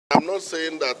I'm not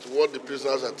saying that what the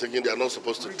prisoners are taking, they are not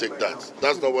supposed to take that.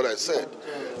 That's not what I said.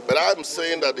 But I'm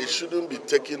saying that they shouldn't be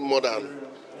taking more than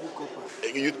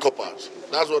youth coppers.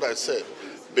 That's what I said.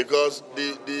 Because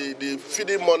the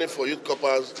feeding money for youth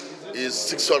coppers is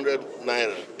 600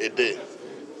 naira a day.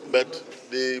 But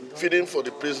the feeding for the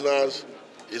prisoners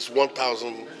is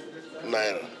 1,000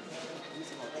 naira.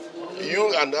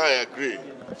 You and I agree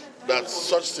that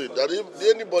such thing, that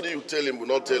if anybody you tell him will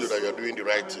not tell you that you're doing the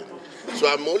right thing.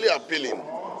 So I'm only appealing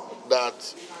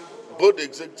that both the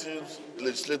executives,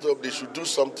 legislators, they should do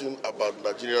something about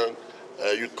Nigerian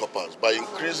youth coppers by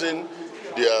increasing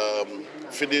their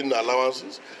feeding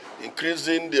allowances,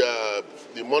 increasing the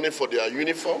money for their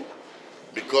uniform,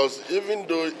 because even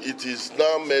though it is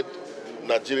now made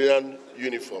Nigerian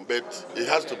uniform, but it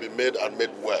has to be made and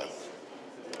made well.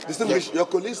 Distinguished, your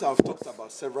colleagues have talked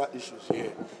about several issues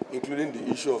here, including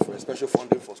the issue of special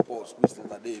funding for sports, which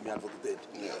Senator Adeyemi advocated.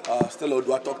 Yeah. Stella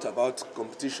Odua talked about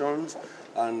competitions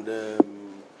and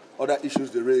other issues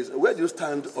they raised. Where do you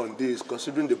stand on this,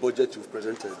 considering the budget you've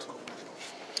presented?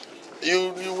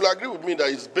 You will agree with me that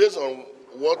it's based on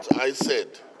what I said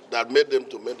that made them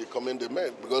to make the comment they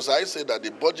made. Because I said that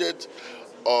the budget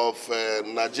of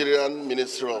Nigerian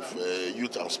Ministry of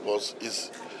Youth and Sports is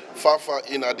far, far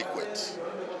inadequate.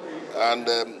 And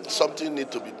something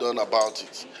needs to be done about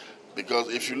it. Because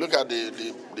if you look at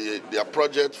their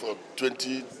project for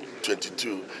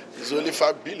 2022, it's only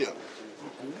 5 billion.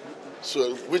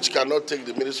 So, which cannot take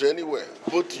the ministry anywhere,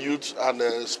 both youth and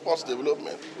sports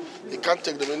development. It can't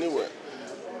take them anywhere.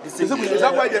 Is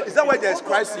that why there is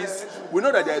crisis? We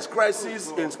know that there is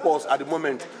crisis in sports at the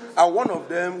moment. And one of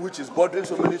them, which is bothering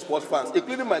so many sports fans,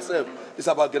 including myself, is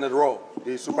about Kenneth Raw,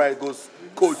 the Super Eagles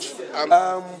coach.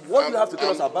 What do you have to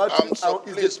tell us about it?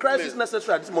 Is this crisis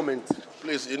necessary at this moment?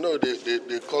 Please, you know,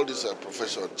 they call this a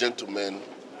profession, gentlemen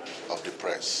of the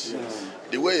press. Yes.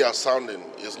 The way you are sounding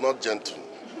is not gentle.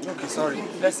 Okay, sorry.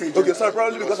 Let's say okay, sorry,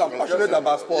 probably because I'm passionate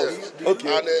about sports. Yes.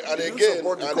 Okay.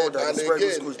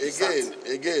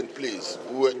 Again, please,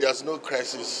 there's no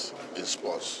crisis in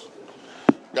sports.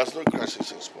 There's no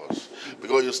crisis in sports.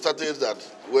 Because you started that,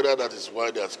 whether that is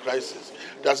why there's crisis.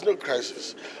 There's no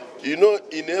crisis. You know,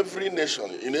 in every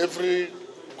nation, in every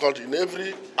country, in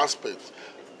every aspect,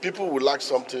 people will like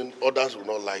something, others will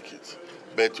not like it.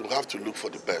 But you have to look for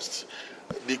the best.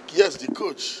 Yes, the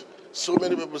coach, so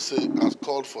many people say, has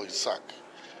called for his sack.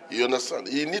 You understand?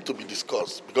 He needs to be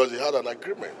discussed because he had an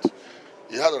agreement.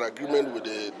 He had an agreement with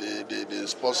the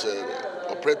sports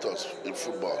operators in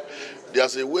football.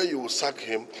 There's a way you will sack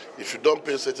him. If you don't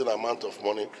pay a certain amount of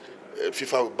money,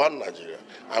 FIFA will ban Nigeria.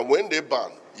 And when they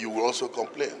ban, you will also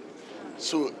complain.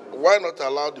 So why not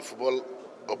allow the football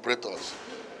operators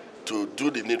to do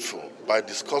the needful by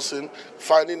discussing,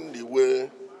 finding the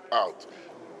way out?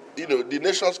 You know, the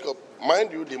Nations Cup,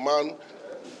 mind you, the man,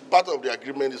 part of the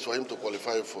agreement is for him to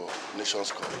qualify for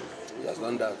Nations Cup. He has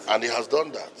done that. And he has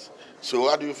done that. So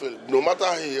how do you feel? No matter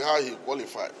how he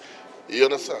qualified, you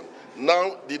understand?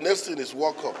 Now the next thing is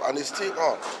World Cup, and it's still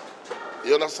on.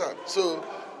 You understand? So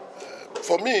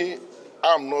for me,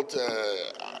 I'm not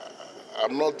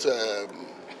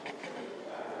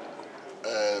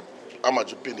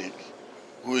Amaju Pinnick,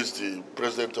 who is the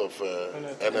president of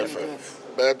NFF.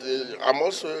 But I'm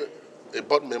also a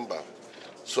board member.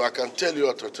 So I can tell you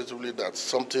authoritatively that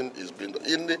something is being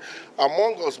done.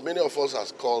 Among us, many of us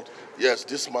has called, yes,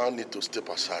 this man needs to step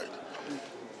aside.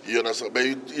 You understand? But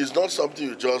it's not something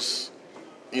you just,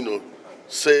 you know,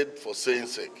 said for saying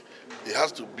sake. It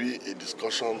has to be a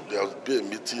discussion, there will be a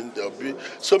meeting, there will be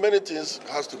so many things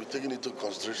has to be taken into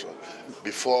consideration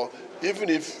before, even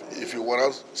if you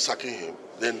warrant sacking him,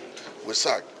 then we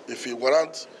sack. If you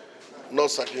warrant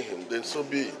not sacking him, then so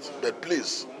be it. But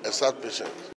please, exert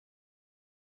patience.